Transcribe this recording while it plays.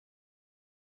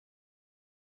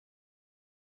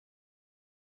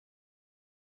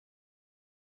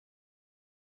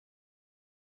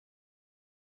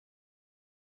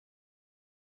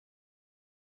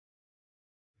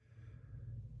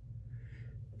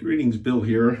Greetings, Bill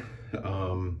here.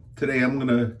 Today I'm going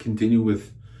to continue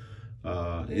with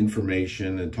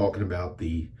information and talking about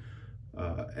the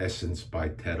Essence by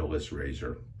Tedalus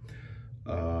razor.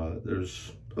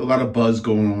 There's a lot of buzz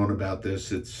going on about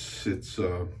this. It's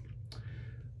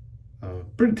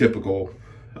pretty typical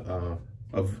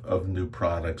of new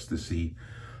products to see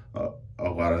a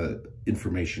lot of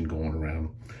information going around.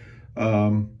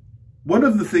 One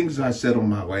of the things I said on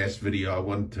my last video, I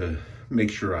wanted to make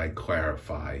sure I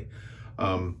clarify.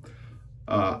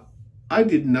 I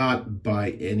did not by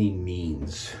any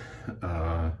means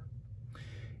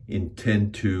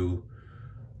intend to,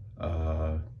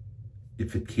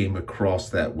 if it came across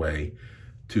that way,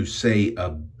 to say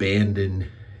abandon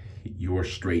your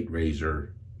straight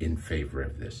razor in favor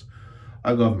of this.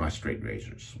 I love my straight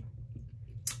razors.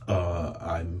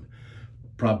 I'm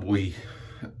probably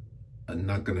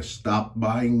not going to stop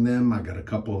buying them. I got a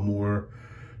couple of more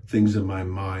things in my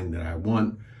mind that I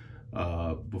want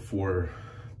before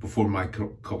my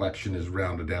collection is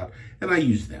rounded out, and I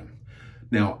use them.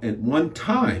 Now, at one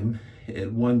time,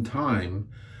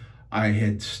 I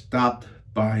had stopped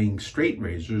buying straight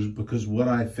razors because what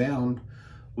I found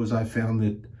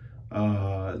that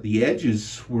the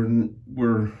edges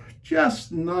were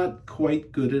just not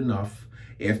quite good enough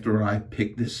after I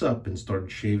picked this up and started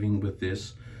shaving with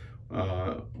this.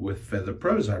 With Feather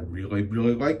Pros, I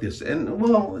really like this, and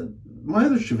well, my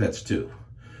other Chevettes too.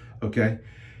 Okay,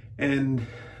 and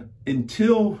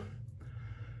until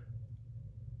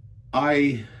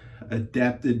I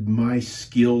adapted my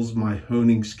skills, my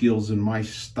honing skills, and my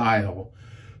style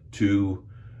to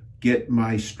get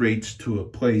my straights to a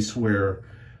place where,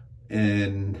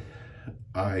 and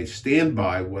I stand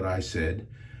by what I said,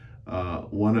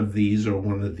 one of these or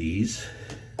one of these.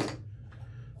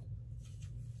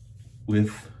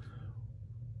 With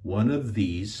one of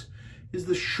these is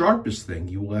the sharpest thing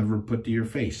you will ever put to your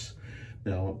face.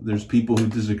 Now, there's people who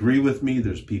disagree with me.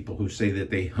 There's people who say that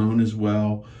they hone as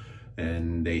well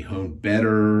and they hone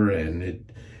better and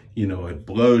it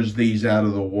blows these out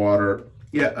of the water.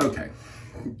 Yeah, okay,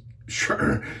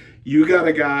 sure. You got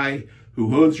a guy who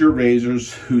hones your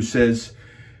razors who says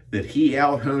that he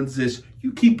out-hones this.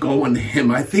 You keep going to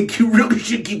him. I think you really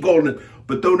should keep going to him,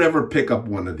 but don't ever pick up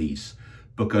one of these,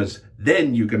 because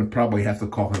then you're going to probably have to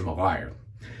call him a liar.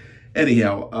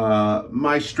 Anyhow,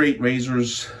 my straight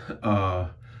razors, I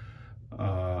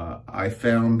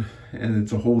found, and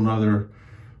it's a whole nother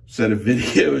set of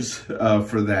videos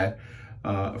for that,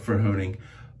 for honing.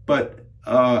 But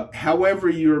however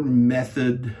your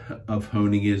method of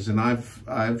honing is, and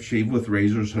I've shaved with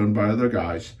razors honed by other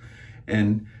guys,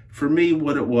 and for me,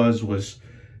 what it was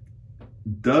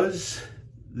does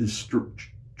this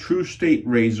true straight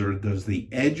razor, does the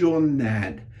edge on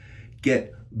that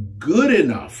get good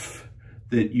enough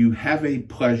that you have a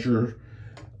pleasure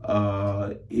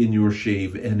in your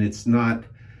shave, and it's not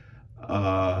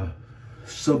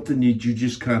something that you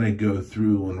just kind of go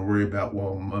through and worry about,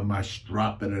 well, am I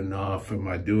stropping enough? Am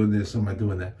I doing this? Am I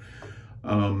doing that?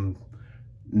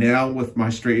 Now with my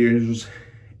straight razors,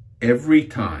 every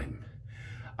time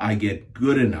I get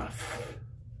good enough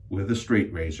with a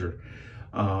straight razor,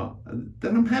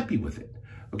 then I'm happy with it.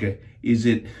 Okay, is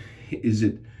it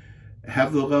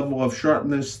have the level of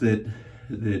sharpness that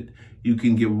you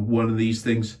can get with one of these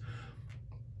things?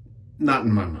 Not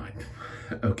in my mind.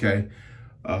 Okay,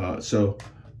 so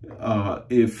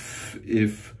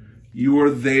if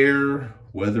you're there,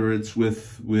 whether it's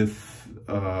with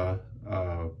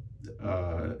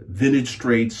vintage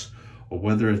straights, or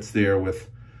whether it's there with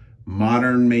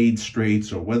modern made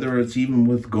straights, or whether it's even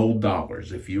with gold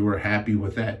dollars, if you were happy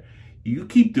with that, you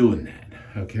keep doing that.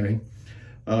 Okay,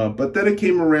 but then it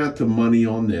came around to money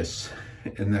on this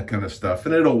and that kind of stuff,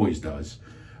 and it always does.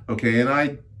 Okay, and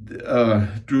I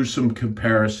drew some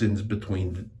comparisons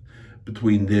between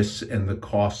this and the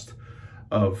cost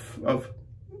of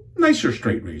nicer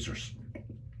straight razors,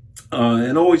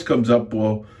 and always comes up,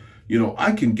 well,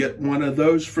 I can get one of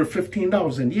those for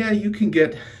 $15, and yeah, you can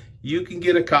get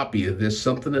a copy of this,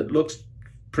 something that looks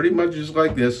pretty much just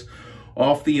like this,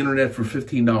 off the internet for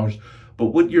 $15. But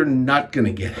what you're not going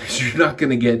to get is you're not going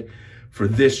to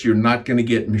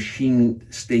get machine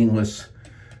stainless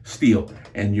steel.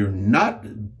 And you're not,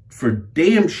 for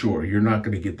damn sure, you're not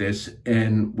going to get this.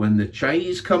 And when the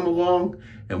Chinese come along,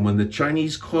 and when the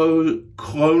Chinese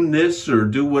clone this or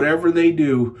do whatever they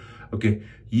do, okay,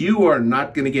 you are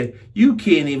not going to get, you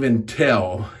cannot even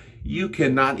tell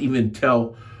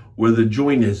where the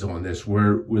joint is on this,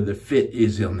 where the fit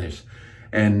is on this.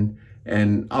 And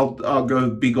I'll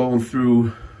be going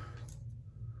through,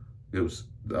 I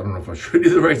don't know if I showed you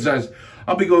the right size.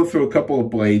 I'll be going through a couple of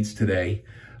blades today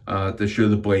to show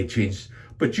the blade change.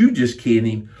 but you just can't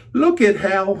even. Look at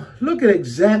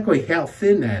exactly how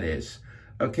thin that is,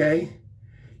 okay?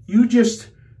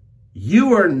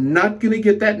 You are not going to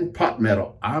get that in pot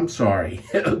metal. I'm sorry,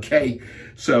 okay?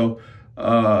 So,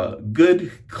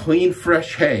 good, clean,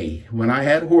 fresh hay. When I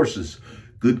had horses,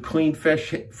 good, clean,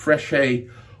 fresh hay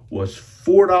was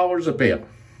 $4 a bale,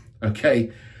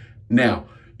 okay? Now,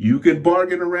 you can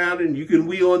bargain around and you can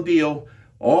wheel and deal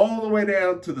all the way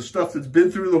down to the stuff that's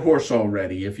been through the horse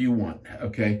already if you want,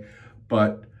 okay?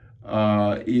 But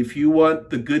if you want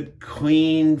the good,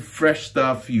 clean, fresh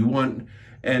stuff,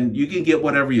 and you can get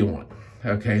whatever you want,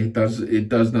 okay? It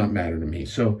does not matter to me.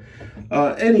 So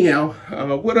anyhow,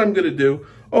 what I'm gonna do,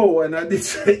 oh, and I did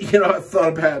say, I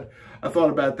thought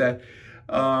about that.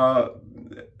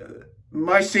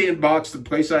 My sandbox, the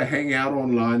place I hang out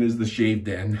online, is the Shave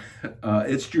Den.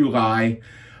 It's July.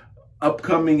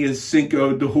 Upcoming is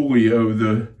Cinco de Julio,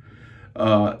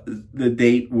 the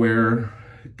date where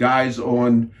guys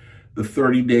on the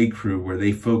 30-day crew, where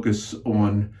they focus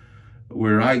on,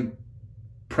 where I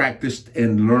practiced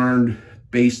and learned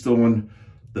based on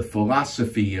the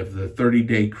philosophy of the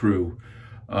 30-day crew,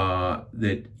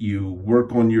 that you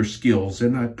work on your skills.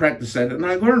 And I practiced that, and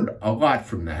I learned a lot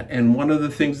from that. And one of the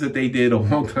things that they did a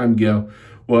long time ago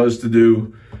was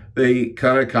they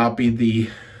kind of copied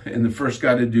and the first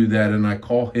guy to do that, and I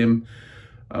call him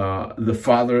the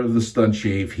father of the stunt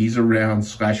shave. He's around,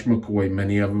 Slash McCoy.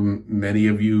 Many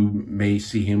of you may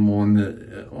see him on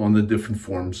the different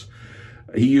forums.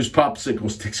 He used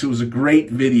popsicle sticks. It was a great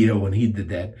video when he did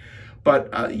that. But,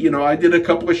 I did a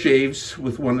couple of shaves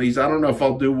with one of these. I don't know if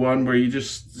I'll do one where you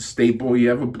just staple, you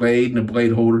have a blade and a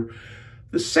blade holder.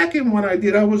 The second one I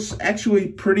did, I was actually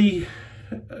pretty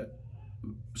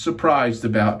surprised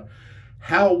about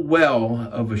how well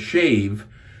of a shave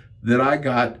that I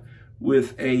got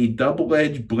with a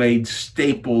double-edged blade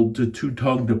stapled to 2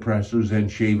 tongue depressors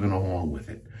and shaving along with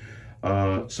it.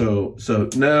 So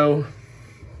no,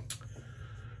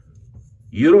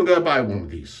 you don't gotta buy one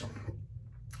of these.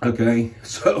 Okay,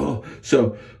 so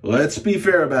let's be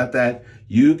fair about that.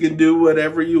 You can do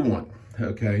whatever you want,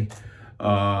 okay?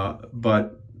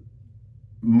 But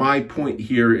my point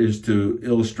here is to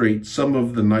illustrate some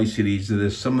of the niceties of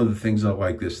this, some of the things I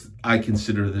like this. I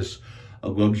consider this a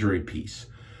luxury piece.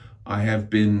 I have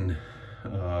been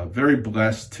very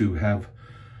blessed to have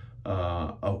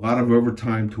a lot of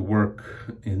overtime to work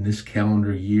in this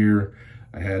calendar year.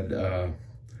 I had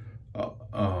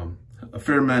a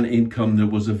fair amount of income that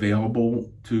was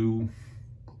available to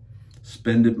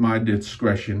spend at my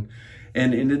discretion.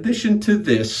 And in addition to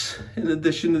this,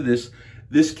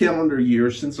 this calendar year,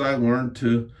 since I learned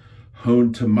to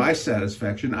hone to my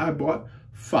satisfaction, I bought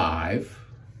 5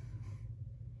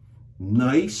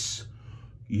 nice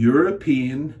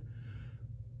European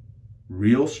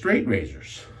real straight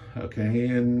razors, okay?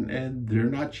 And they're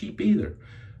not cheap either.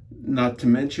 Not to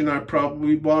mention, I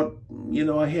probably bought,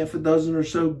 a half a dozen or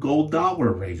so gold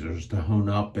dollar razors to hone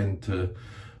up and to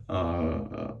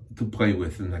play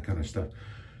with and that kind of stuff.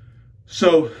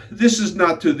 So this is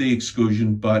not to the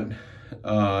exclusion, but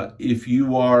if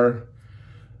you are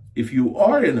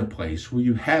in a place where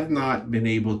you have not been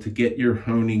able to get your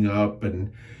honing up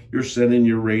and you're sending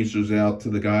your razors out to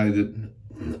the guy that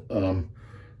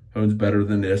hones better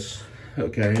than this,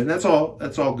 okay, and that's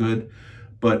all good.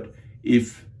 But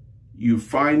if you're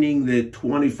finding that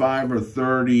 $25 or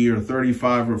 $30 or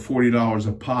 $35 or $40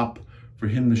 a pop for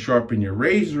him to sharpen your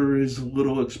razor is a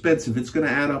little expensive, it's going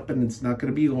to add up, and it's not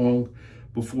going to be long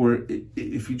before,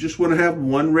 if you just want to have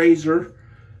one razor,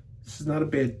 this is not a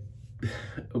bad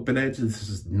open edge. This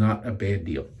is not a bad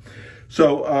deal.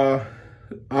 So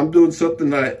I'm doing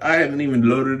something that I haven't even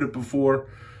loaded it before.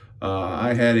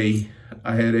 I had a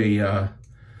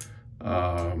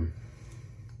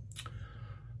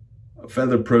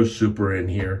Feather Pro Super in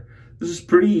here. This is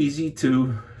pretty easy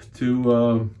to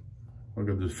we're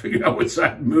gonna just figure out which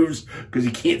side it moves because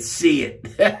you can't see it.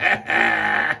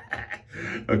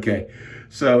 Okay,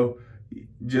 so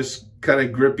just kind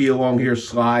of grippy along here,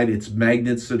 slide. It's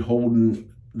magnets that are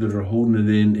holding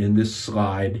it in this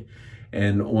slide,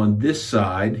 and on this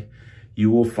side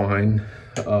you will find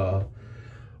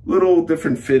little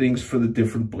different fittings for the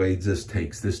different blades this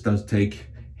takes. This does take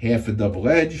half a double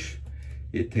edge.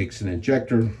 It takes an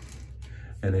injector,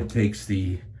 and it takes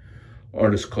the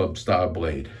Artist Club style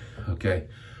blade. Okay,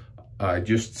 I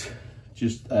just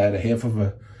had a half of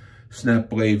a snap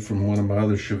blade from one of my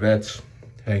other Chevettes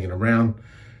hanging around.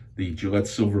 The Gillette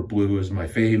Silver Blue is my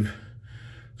fave.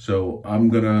 So I'm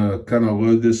gonna kind of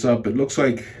load this up. It looks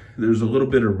like there's a little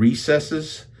bit of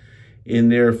recesses in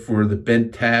there for the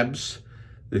bent tabs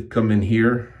that come in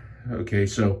here. Okay,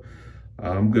 so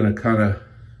I'm gonna kind of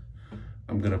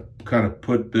I'm gonna kind of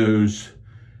put those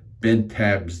bent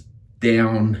tabs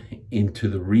down into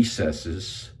the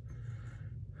recesses.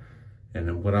 And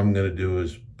then what I'm gonna do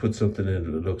is put something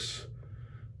in that looks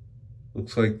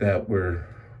like that, where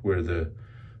the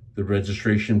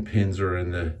registration pins are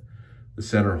in the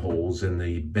center holes and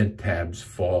the bent tabs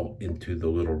fall into the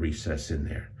little recess in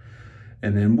there.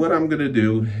 And then what I'm gonna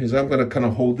do is I'm gonna kind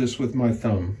of hold this with my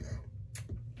thumb.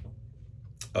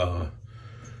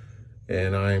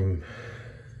 And I'm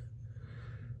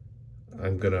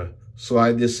gonna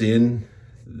slide this in.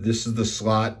 This is the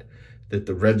slot that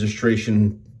the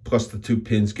registration plus the 2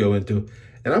 pins go into.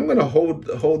 And I'm gonna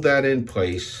hold that in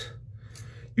place.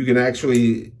 You can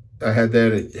actually, I had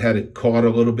it caught a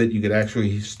little bit. You could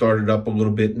actually start it up a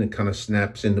little bit and it kind of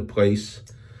snaps into place.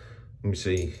 Let me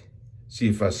see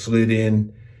if I slid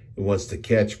in, it wants to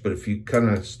catch, but if you kind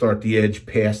of start the edge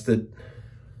past it,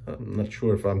 I'm not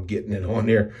sure if I'm getting it on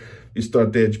there. You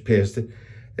start the edge past it,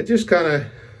 it just kind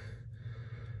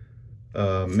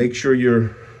of make sure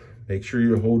you're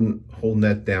holding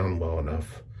that down well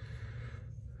enough.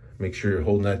 Make sure you're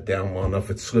holding that down well enough.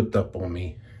 It slipped up on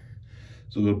me.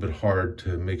 It's a little bit hard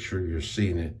to make sure you're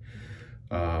seeing it.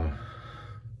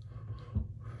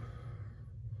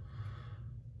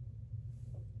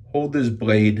 Hold this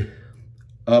blade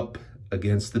up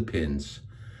against the pins.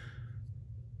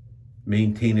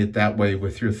 Maintain it that way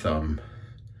with your thumb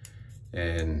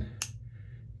and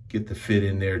get the fit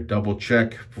in there. Double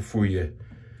check before you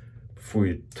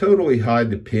totally hide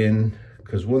the pin,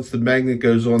 because once the magnet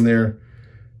goes on there,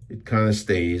 it kind of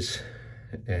stays.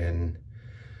 And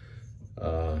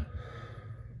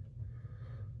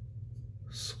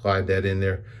slide that in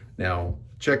there. Now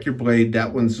check your blade.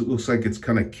 That one looks like it's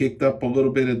kind of kicked up a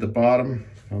little bit at the bottom.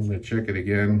 I'm going to check it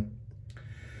again.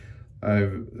 I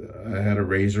had a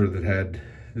razor that had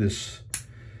this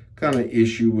kind of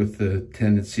issue with the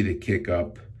tendency to kick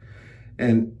up,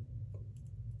 and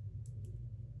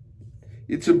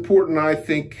it's important, I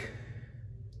think,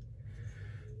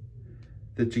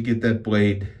 that you get that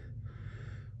blade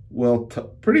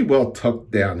pretty well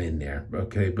tucked down in there,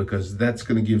 okay? Because that's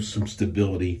going to give some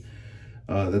stability.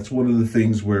 That's one of the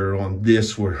things where on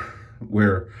this,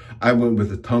 where I went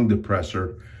with a tongue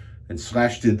depressor and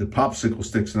Slash did the popsicle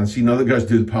sticks, and I've seen other guys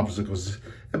do the popsicles,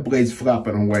 that blade's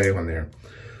flopping away on there.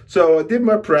 So I did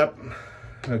my prep,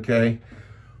 okay?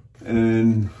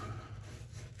 And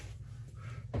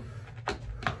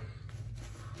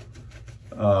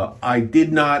I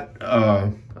did not,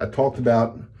 I talked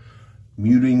about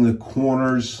muting the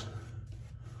corners,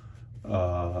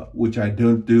 which I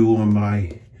don't do on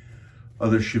my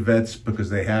other Chevettes because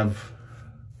they have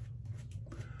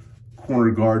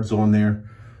corner guards on there.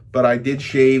 But I did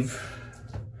shave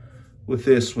with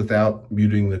this without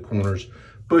muting the corners.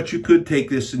 But you could take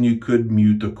this and you could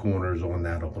mute the corners on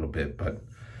that a little bit. But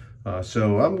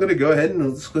so I'm gonna go ahead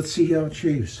and let's see how it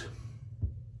shaves.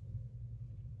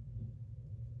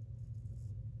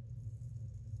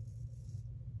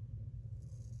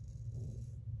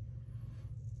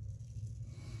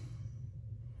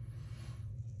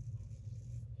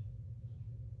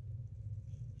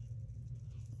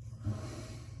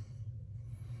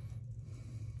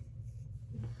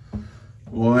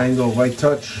 Low angle, light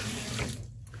touch.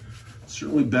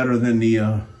 Certainly better than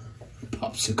the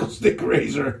popsicle stick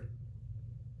razor.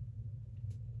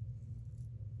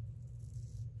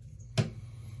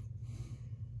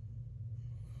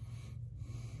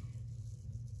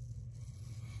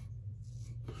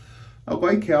 I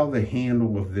like how the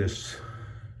handle of this,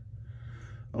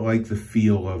 I like the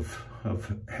feel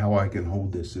of how I can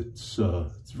hold this. It's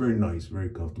very nice, very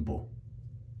comfortable.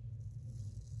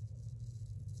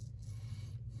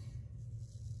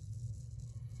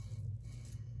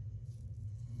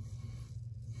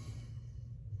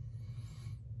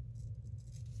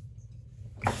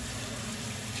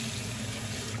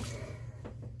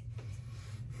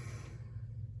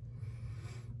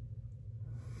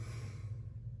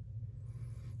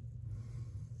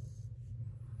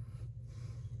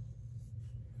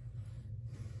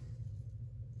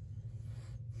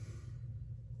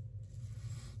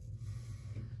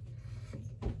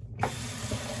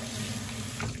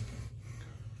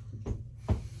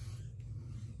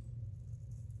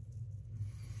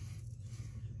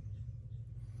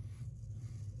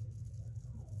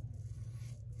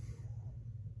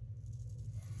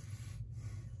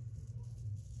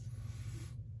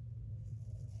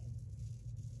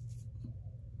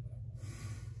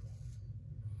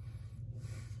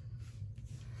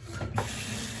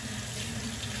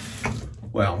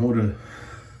 Wow, what a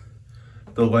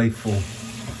delightful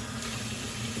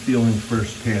feeling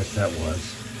first pass that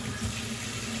was.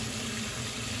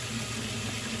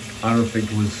 I don't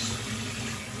think it was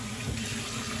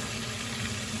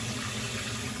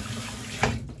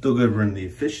delivering the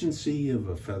efficiency of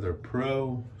a Feather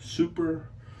Pro Super,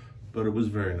 but it was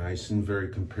very nice and very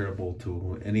comparable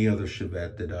to any other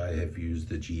Chevette that I have used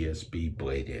the GSB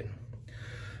blade in.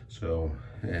 So,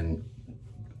 and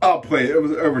I'll play,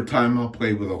 over time, I'll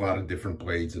play with a lot of different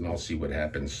blades and I'll see what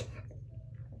happens.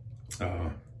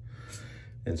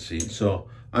 And see, so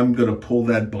I'm gonna pull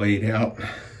that blade out.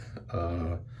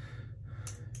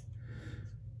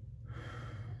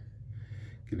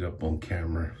 Get it up on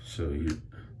camera so you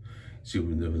see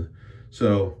what I'm doing.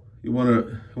 So you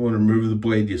wanna remove the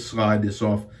blade, you slide this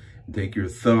off and take your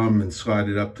thumb and slide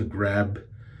it up to grab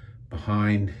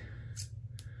behind,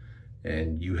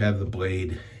 and you have the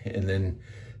blade. And then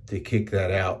to kick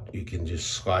that out, you can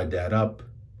just slide that up,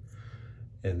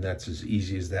 and that's as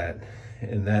easy as that.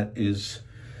 And that is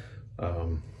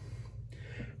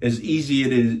as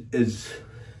easy as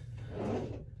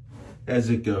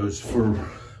it goes for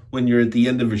when you're at the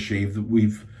end of a shave.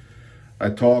 I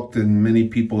talked, and many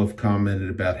people have commented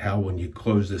about how when you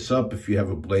close this up, if you have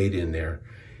a blade in there,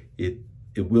 it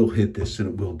will hit this and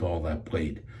it will dull that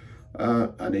blade.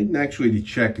 I didn't actually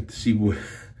check it to see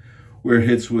where it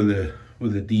hits with a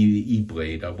DE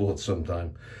blade. I will at some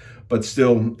time, but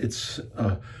still, it's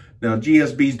now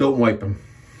GSBs, don't wipe them,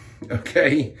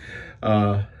 okay?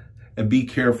 And be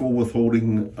careful with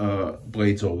holding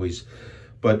blades always.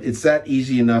 But it's that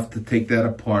easy enough to take that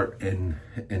apart and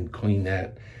clean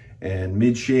that. And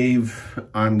mid-shave,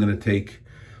 I'm gonna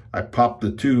I popped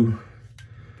the two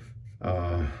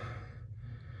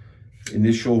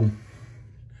initial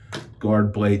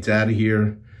guard blades out of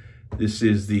here. This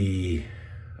is the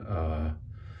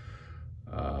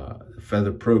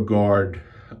Feather Pro Guard.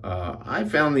 I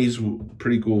found these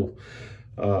pretty cool.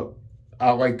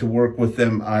 I like to work with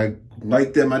them. I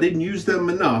like them. I didn't use them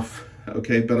enough,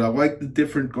 okay, but I like the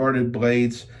different guarded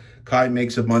blades. Kai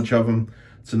makes a bunch of them.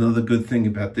 It's another good thing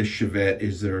about this Chevette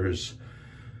is there's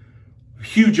a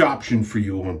huge option for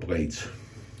you on blades.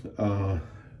 But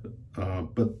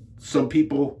some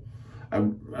people, I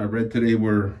read today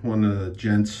where one of the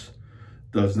gents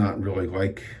does not really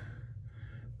like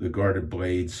the guarded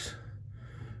blades,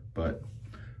 but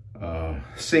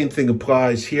same thing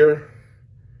applies here.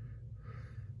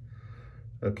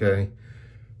 Okay,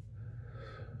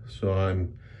 so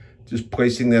I'm just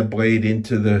placing that blade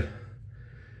into the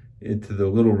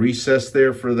little recess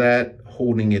there for that,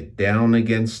 holding it down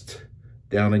against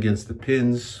the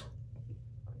pins.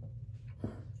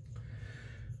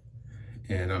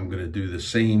 And I'm gonna do the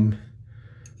same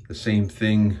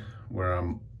thing where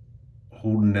I'm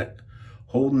holding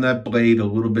that blade a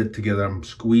little bit together. I'm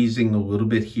squeezing a little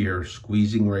bit here,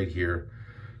 squeezing right here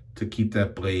to keep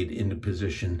that blade into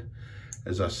position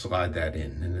as I slide that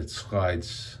in, and it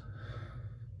slides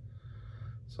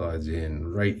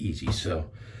in right easy. So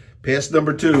pass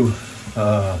number 2,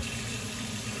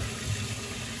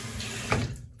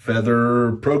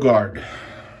 Feather Pro Guard.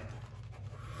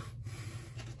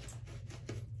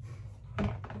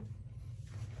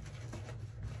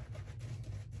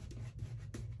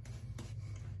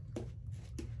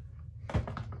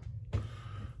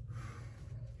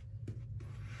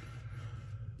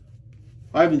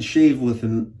 I haven't shaved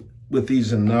with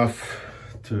these enough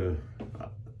to.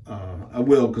 I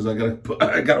will, because I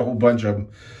got a whole bunch of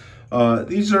them.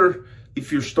 These are, if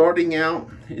you're starting out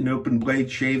in open blade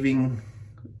shaving,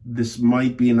 this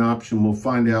might be an option. We'll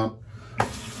find out.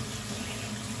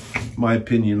 My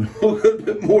opinion a little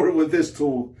bit more with this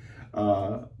tool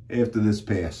after this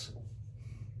pass.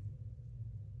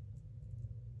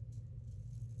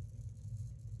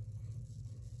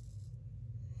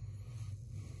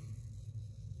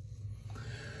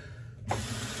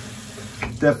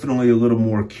 Definitely a little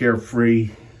more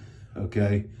carefree,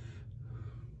 okay?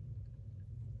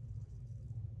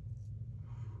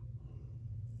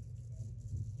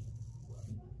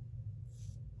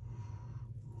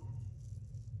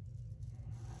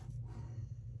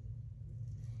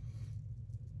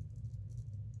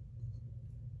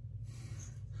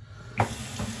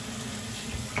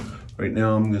 Right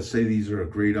now, I'm gonna say these are a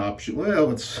great option. Well,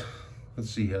 let's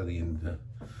see how the end of the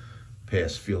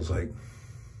pass feels like.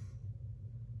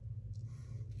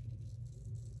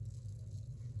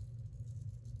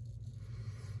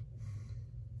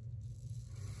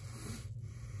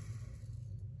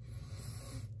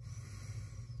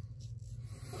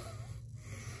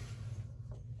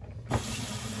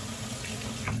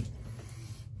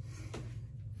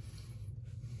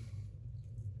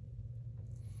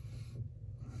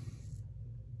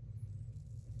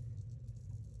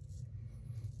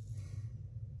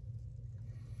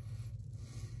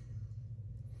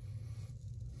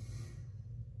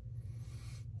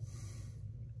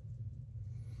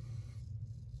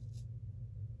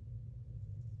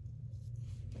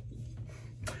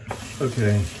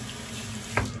 Okay,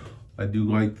 I do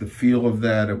like the feel of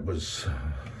that. It was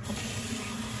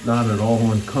not at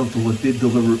all uncomfortable. It did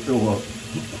deliver,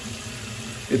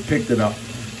 it picked it up.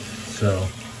 So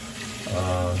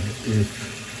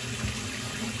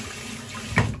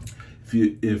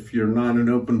if you're not an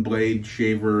open blade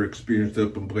shaver, experienced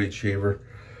open blade shaver,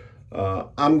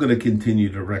 I'm going to continue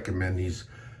to recommend these.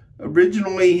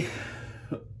 Originally,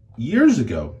 years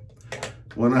ago,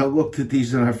 when I looked at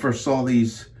these and I first saw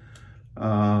these,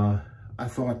 I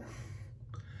thought,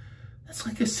 that's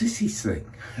like a sissy's thing,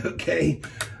 okay?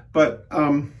 But,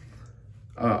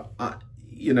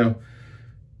 you know,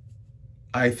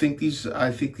 I think these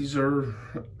are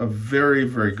a very,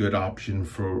 very good option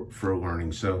for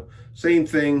learning. So same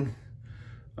thing,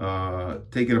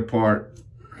 take it apart,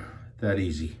 that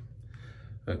easy.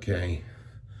 Okay,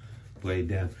 blade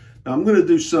down. Now I'm gonna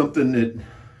do something that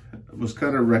was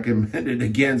kind of recommended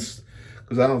against,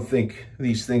 because I don't think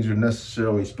these things are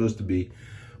necessarily supposed to be.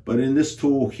 But in this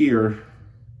tool here,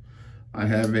 I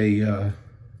have a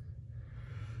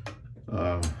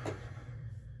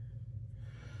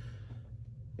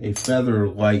feather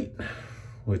light,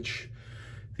 which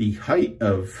the height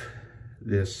of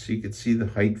this, you can see the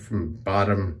height from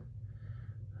bottom,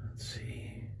 let's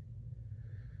see,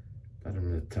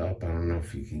 bottom to top. I don't know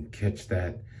if you can catch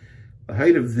that. The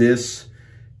height of this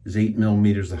is 8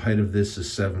 millimeters. The height of this is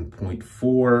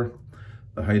 7.4.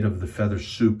 The height of the Feather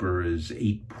Super is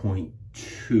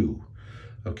 8.2.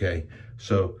 Okay,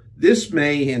 so this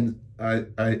may, and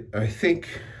I think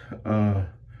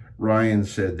Ryan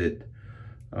said that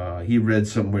he read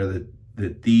somewhere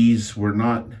that these were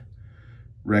not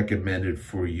recommended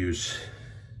for use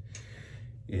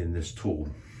in this tool.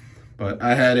 But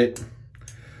I had it.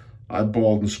 I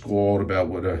bawled and squalled about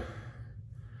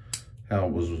how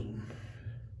it was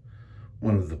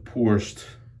one of the poorest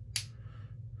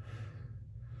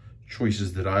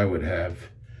choices that I would have.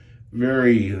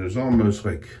 There's almost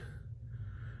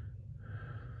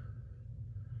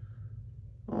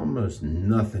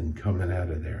nothing coming out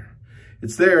of there.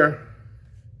 It's there.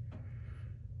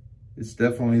 It's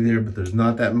definitely there, but there's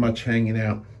not that much hanging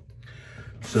out.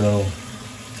 So,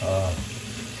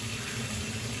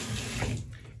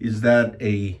 is that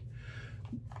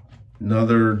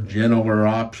another gentler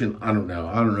option? I don't know.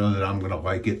 I don't know that I'm gonna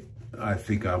like it. I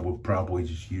think I will probably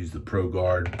just use the Pro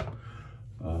Guard.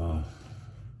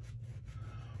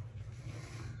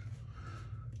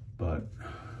 But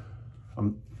I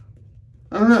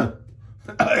don't know.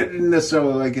 I didn't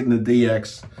necessarily like it in the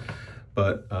DX,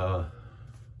 but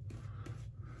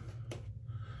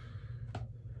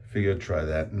figured I'd try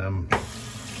that. And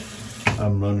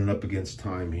I'm running up against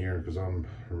time here because I'm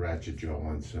ratchet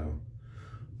jawing. So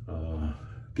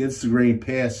against the grain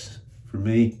pass for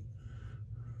me.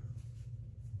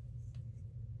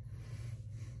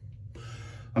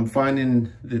 I'm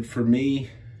finding that for me,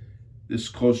 this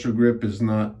closer grip is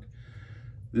not.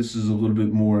 This is a little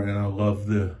bit more, and I love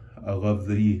the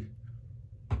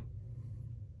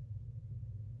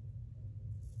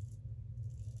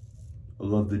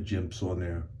jimps on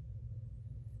there.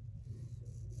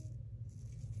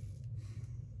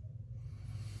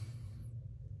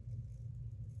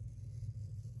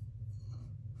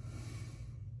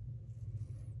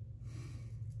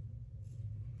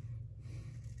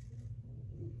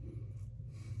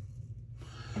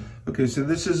 Okay, so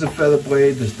this is a feather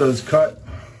blade. This does cut.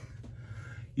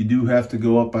 You do have to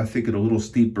go up, I think, at a little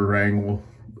steeper angle.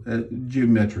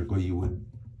 Geometrically, you would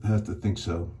have to think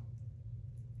so.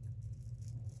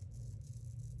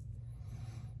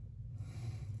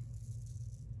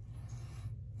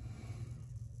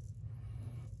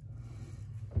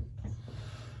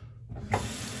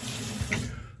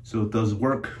 So it does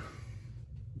work.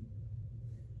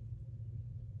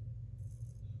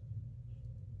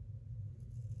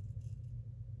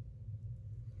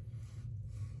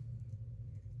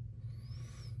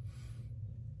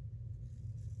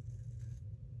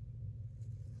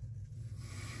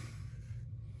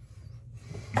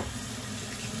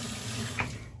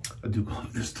 I do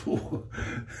love this tool.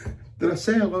 Did I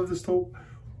say I love this tool?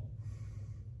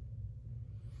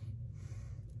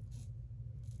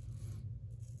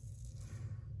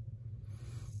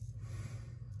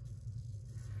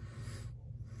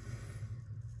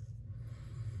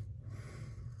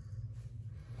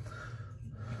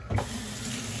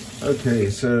 Okay,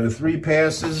 so 3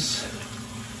 passes.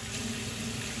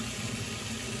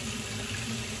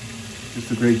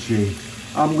 Just a great shave.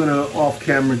 I'm gonna off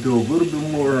camera do a little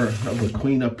bit more of a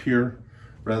cleanup here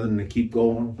rather than to keep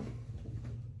going.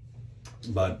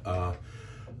 But I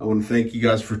want to thank you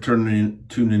guys for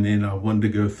tuning in. I wanted to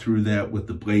go through that with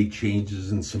the blade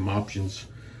changes and some options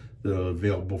that are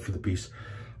available for the piece.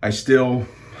 I still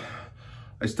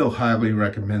highly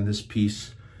recommend this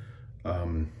piece.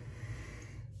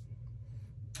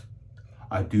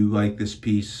 I do like this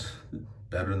piece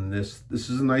better than this. This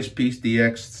is a nice piece,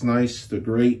 DX. It's nice. They're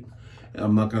great.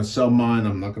 I'm not going to sell mine.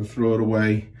 I'm not going to throw it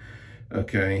away.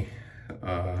 Okay.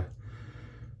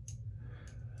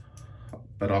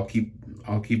 But I'll keep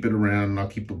it around, and I'll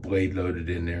keep a blade loaded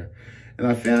in there. And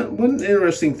I found one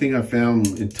interesting thing I found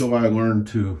until I learned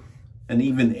to, and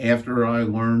even after I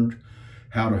learned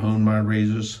how to hone my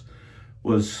razors,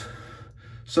 was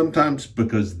sometimes,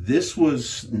 because this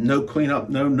was no cleanup,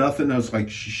 no nothing, I was like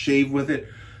shave with it.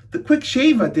 The quick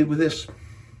shave I did with this,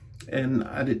 and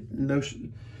I did no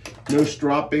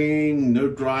stropping, no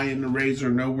drying the razor,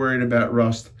 no worried about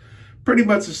rust. Pretty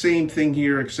much the same thing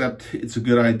here, except it's a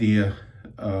good idea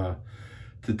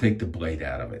to take the blade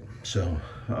out of it. So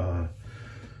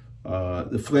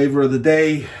the flavor of the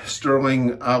day,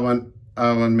 Sterling Island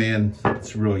Man,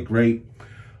 it's really great.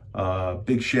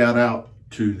 Big shout out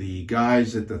to the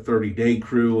guys at the 30-Day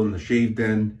Crew and the Shave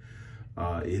Den.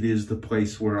 It is the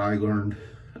place where I learned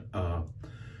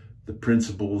the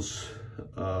principles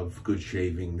of good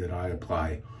shaving that I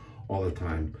apply all the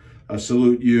time. I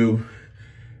salute you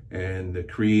and the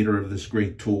creator of this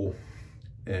great tool,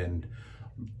 and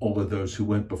all of those who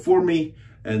went before me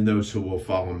and those who will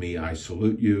follow me. I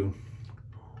salute you.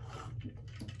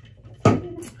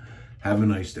 Have a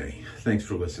nice day. Thanks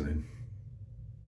for listening.